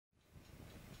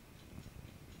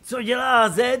Co dělá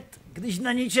Z, když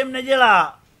na ničem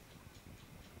nedělá?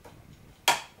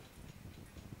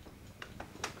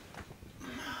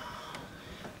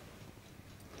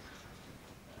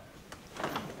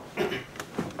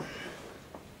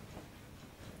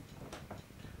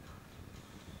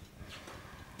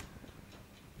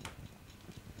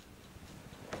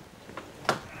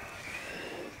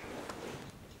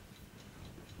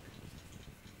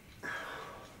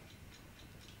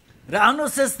 Ráno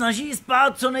se snaží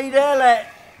spát co nejdéle,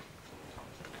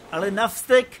 ale na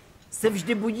vztek se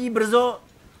vždy budí brzo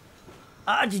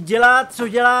a ať dělá, co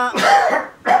dělá,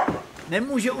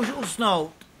 nemůže už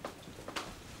usnout.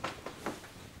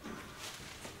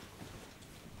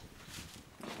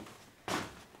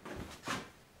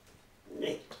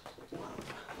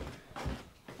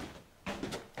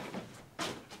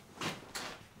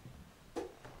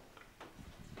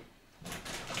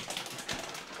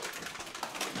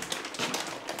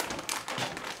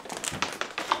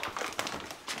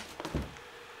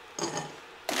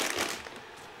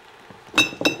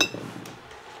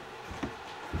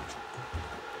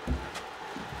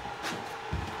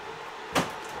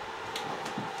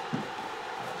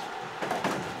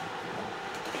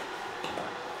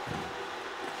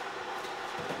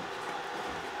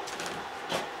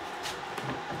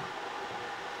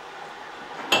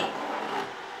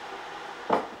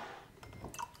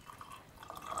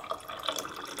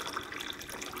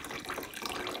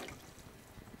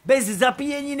 Bez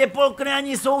zapíjení nepolkne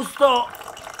ani sousto.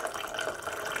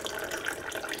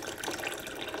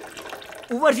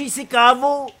 Uvaří si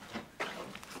kávu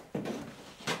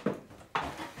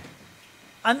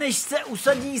a než se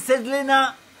usadí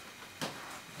sedlina,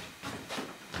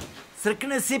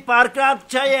 srkne si párkrát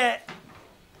čaje.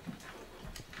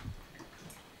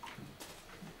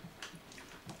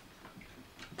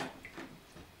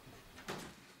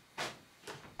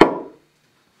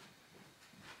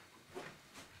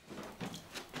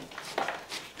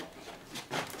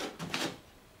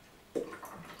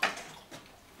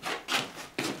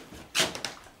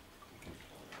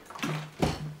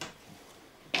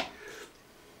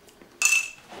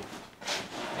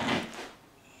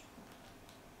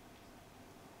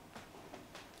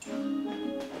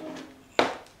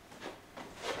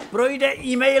 Projde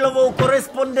e-mailovou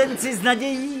korespondenci s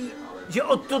nadějí, že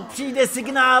odtud přijde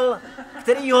signál,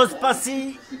 který ho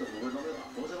spasí.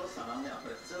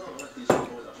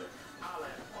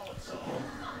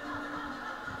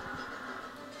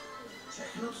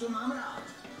 Všechno, co mám rád.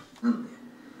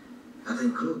 A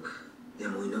ten kluk je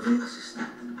můj nový asistent.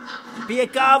 Pije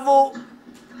kávu,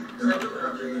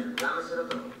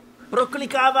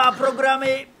 proklikává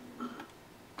programy.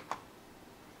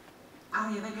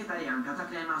 Ale je vegetariánka,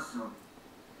 tak ne maso.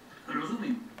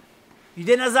 Rozumím.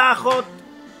 Jde na záchod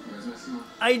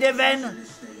a jde ven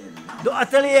do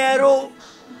ateliéru.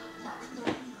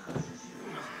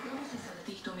 V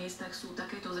týchto miestach sú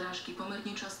takéto zrážky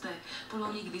pomerne časté.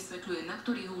 Polovník vysvetľuje, na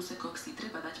ktorých úsekoch si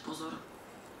treba dať pozor.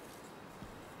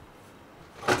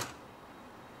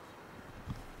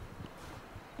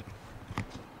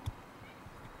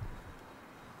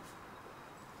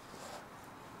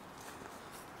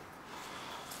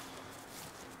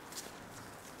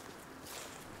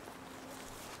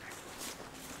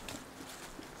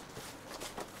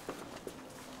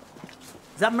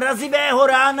 Za mrazivého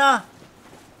rána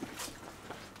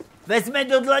vezme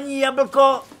do dlaní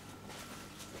jablko,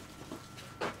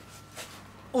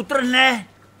 utrhne,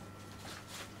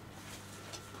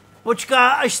 počká,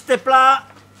 až steplá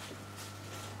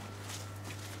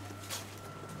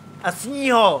a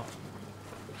sní ho.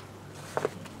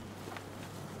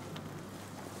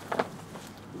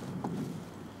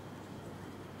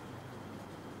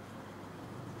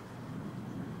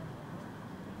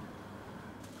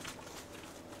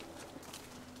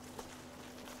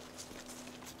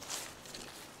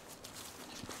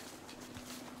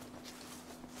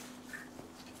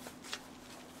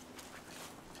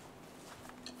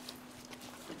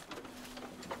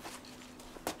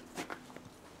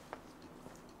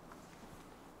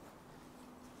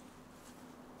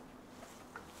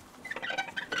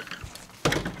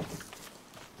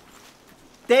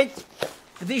 Teď,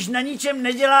 když na ničem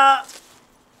nedělá,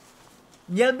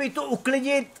 měl by to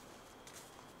uklidit.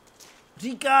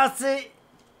 Říká si,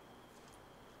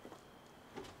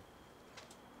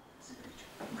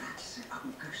 Vrať se a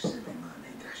ukaž se mi, má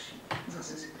nejdražší.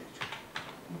 Zase si pryč.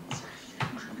 Za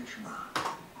chvíli už budeš má.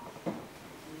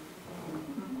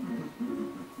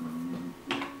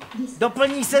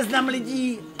 doplní seznam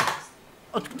lidí,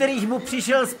 od kterých mu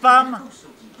přišel spam.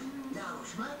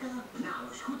 Nálož máka,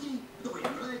 nálož chutí, to je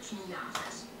mléčný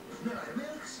nářez. Miller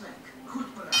Milk Snack. Chuť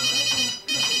plná mléka,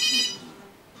 nakoušení.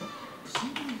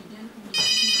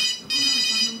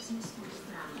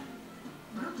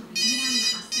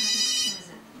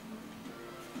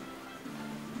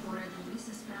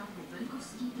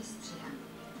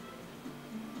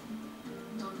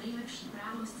 nejlepší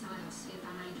právo z celého světa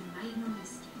najdu na jednom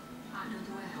místě a do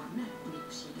druhého dne mi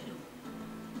přijde domů.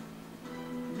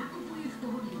 Nakupuji v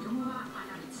pohodlí domova a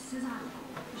navíc se zárukou,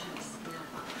 že mi skvěle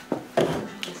patří.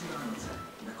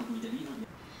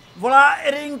 Volá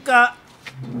Erinka,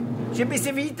 že by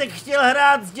si Vítek chtěl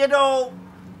hrát s dědou.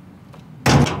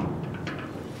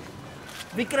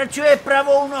 Vykračuje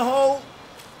pravou nohou.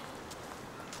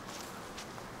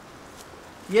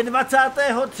 Je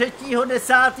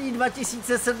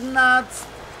 23.10.2017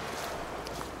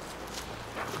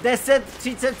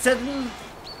 10:37.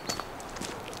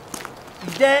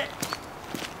 Jde,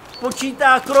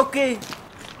 počítá kroky.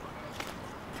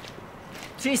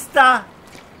 300.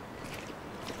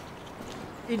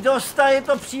 I do 100 je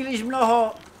to příliš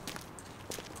mnoho.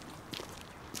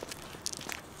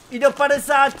 I do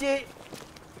 50.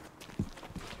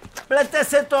 Plete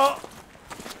se to.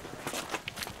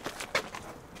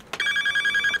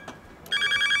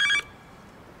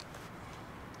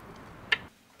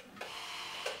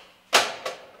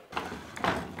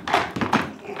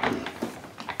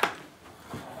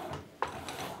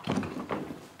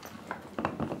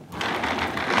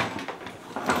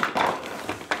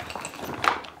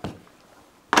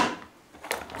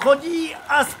 Chodí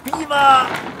a zpívá.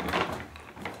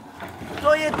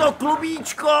 To je to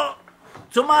klubíčko,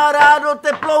 co má rádo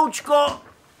teploučko.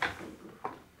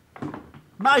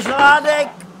 Máš hládek?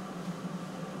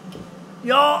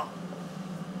 Jo.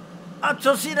 A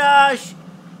co si dáš?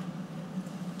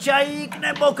 Čajík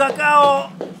nebo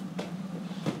kakao?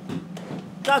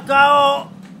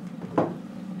 Kakao.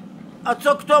 A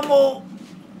co k tomu?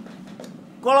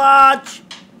 Koláč.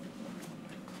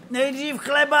 Nejdřív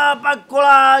chleba, pak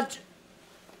koláč.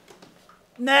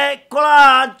 Ne,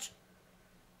 koláč.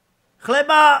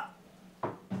 Chleba.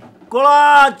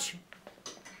 Koláč.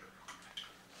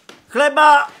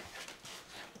 Chleba.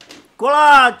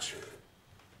 Koláč.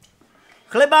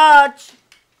 Chlebáč.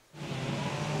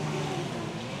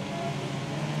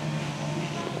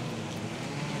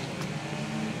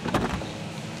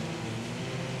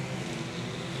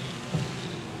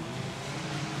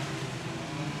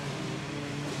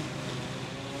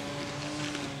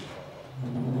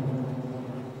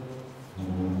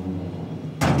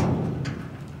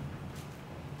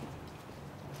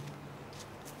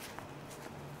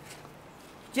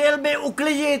 Chtěl by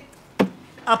uklidit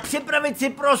a připravit si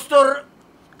prostor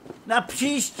na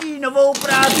příští novou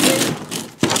práci,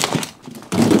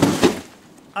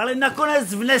 ale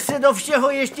nakonec vnese do všeho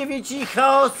ještě větší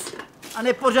chaos a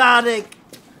nepořádek.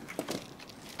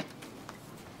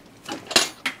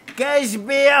 Kéž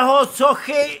by jeho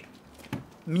sochy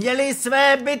měly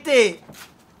své byty.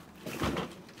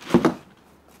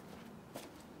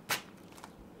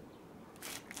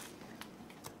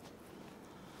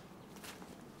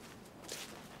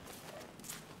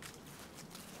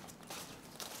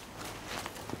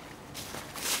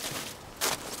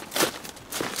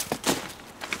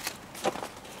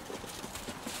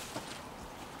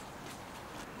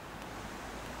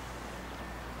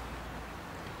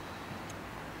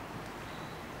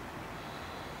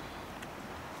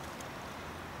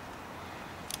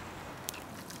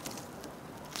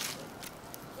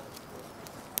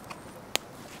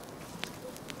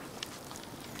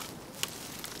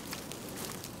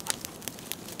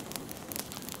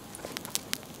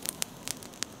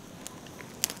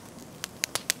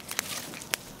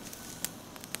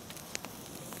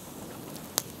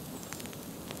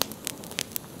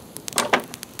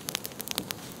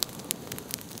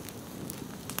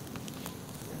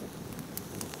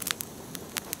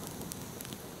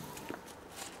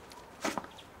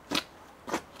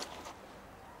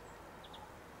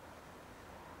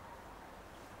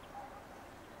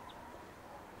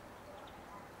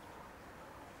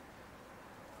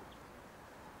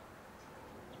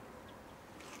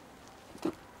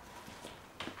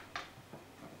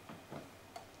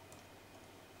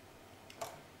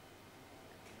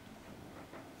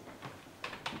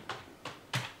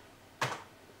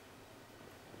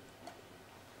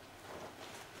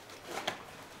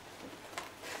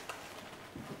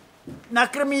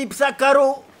 Nakrmí psa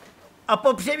Karu a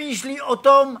popřemýšlí o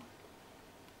tom,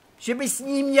 že by s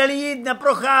ním měli jít na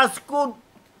procházku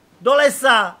do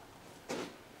lesa.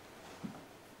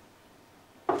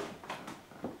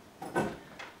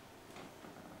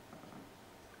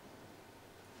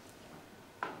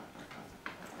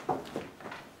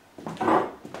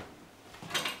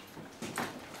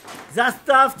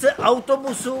 Zastávce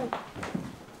autobusu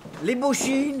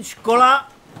Libušín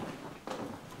škola.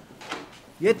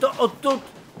 Je to odtud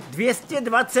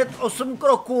 228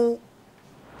 kroků.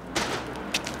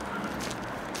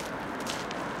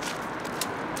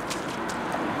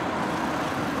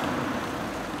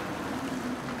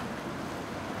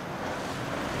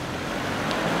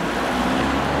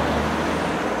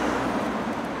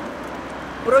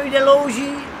 Nejde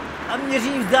louží a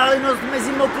měří vzdálenost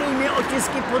mezi mokrými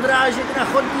otisky podrážek na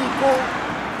chodníku.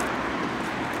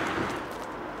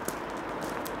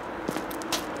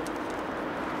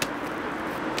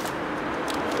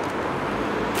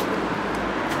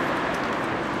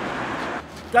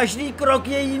 Každý krok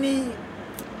je jiný.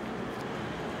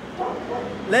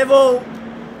 Levou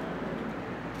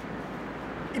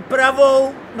i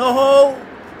pravou nohou.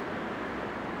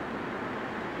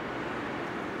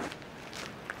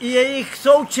 I jejich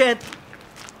součet.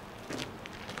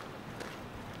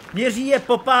 Měří je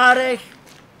po párech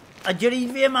a dělí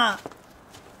dvěma.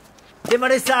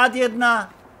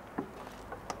 91.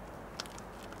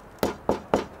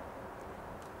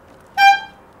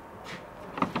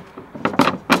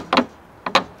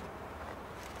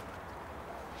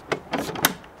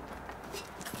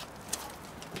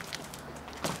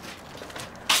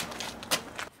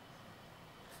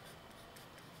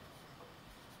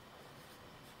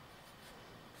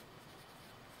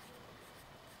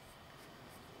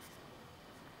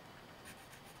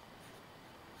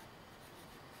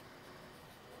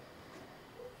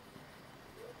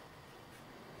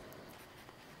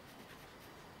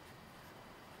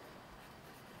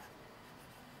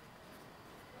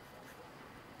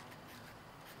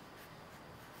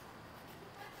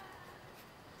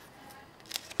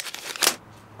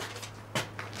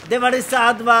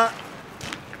 Devadesát dva,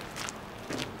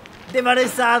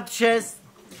 96,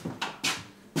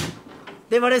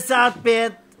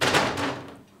 95,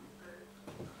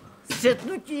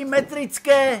 střetnutí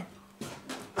metrické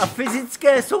a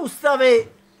fyzické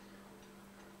soustavy.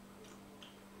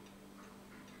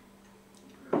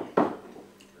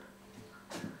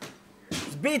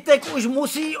 Zbytek už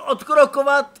musí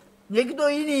odkrokovat někdo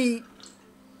jiný.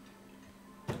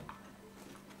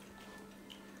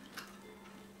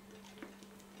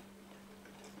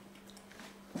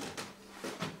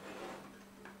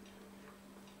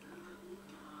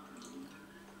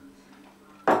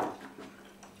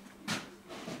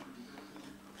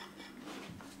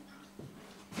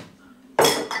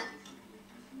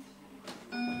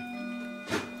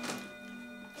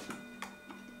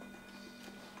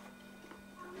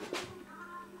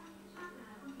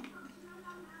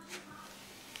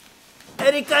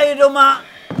 Erika je doma,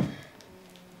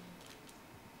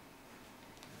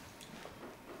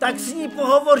 tak s ní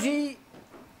pohovoří,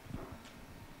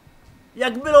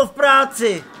 jak bylo v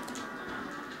práci.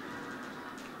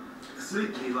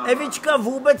 Evička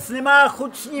vůbec nemá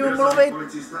chuť s ním mluvit.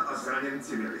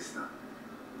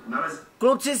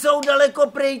 Kluci jsou daleko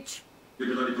pryč.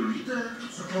 Kde tady mluvíte?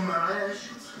 Co to máš?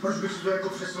 Proč bys to jako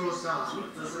přesunul sám?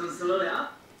 To jsem myslel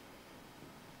já?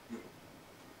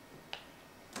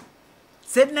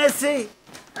 Sedne si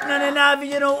na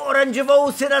nenáviděnou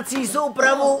oranžovou sedací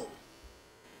soupravu.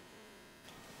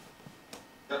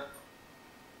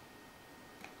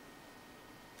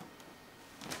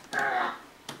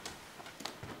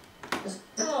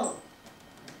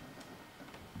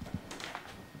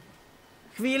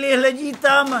 Chvíli hledí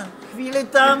tam, chvíli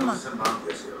tam.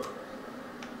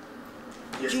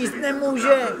 Číst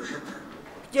nemůže.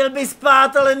 Chtěl by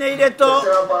spát, ale nejde to.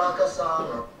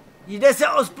 Jde se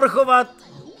osprchovat.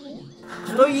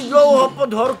 Stojí dlouho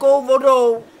pod horkou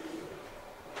vodou.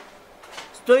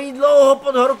 Stojí dlouho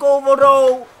pod horkou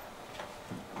vodou.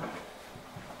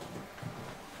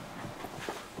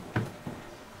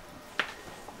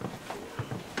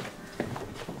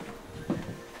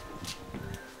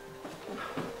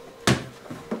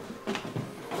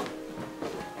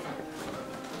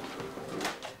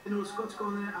 Skocko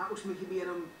ne, a už mi chybí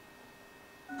jenom...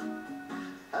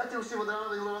 A ty už si od rána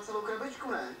vyhledala celou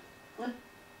krabičku, ne?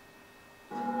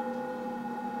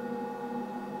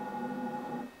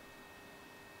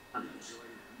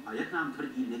 A jak nám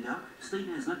tvrdí Nida,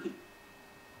 stejné znaky...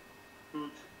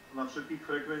 Na všetkých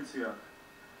frekvenciách.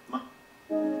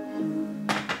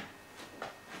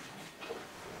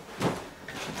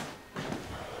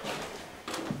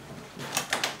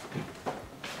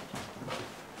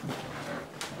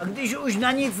 A když už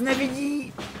na nic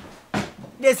nevidí,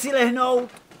 jde si lehnout.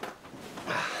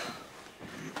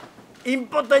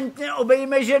 Impotentně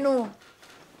obejme ženu.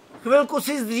 Chvilku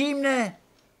si zdřímne.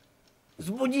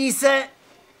 Zbudí se.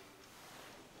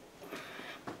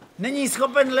 Není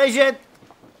schopen ležet,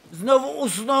 znovu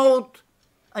usnout,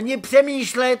 ani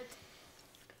přemýšlet.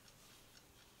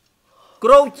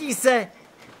 Kroutí se,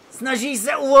 snaží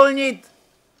se uvolnit,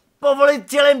 povolit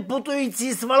tělem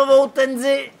putující svalovou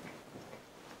tenzi.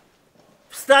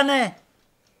 Vstane,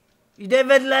 jde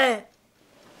vedle,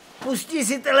 pustí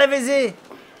si televizi,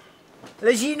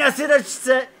 leží na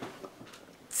sedačce,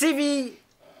 civí,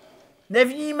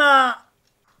 nevnímá,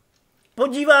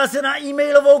 podívá se na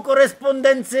e-mailovou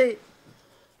korespondenci,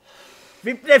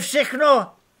 vypne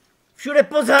všechno, všude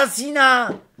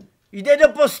pozhasíná, jde do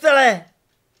postele,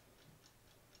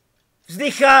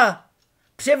 vzdychá,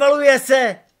 převaluje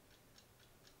se,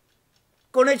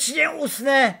 konečně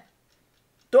usne,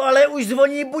 to ale už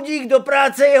zvoní budík do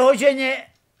práce jeho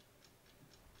ženě.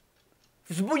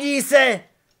 Vzbudí se,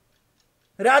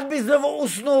 rád by znovu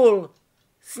usnul,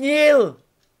 snil,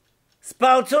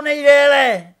 spal co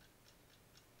nejdéle.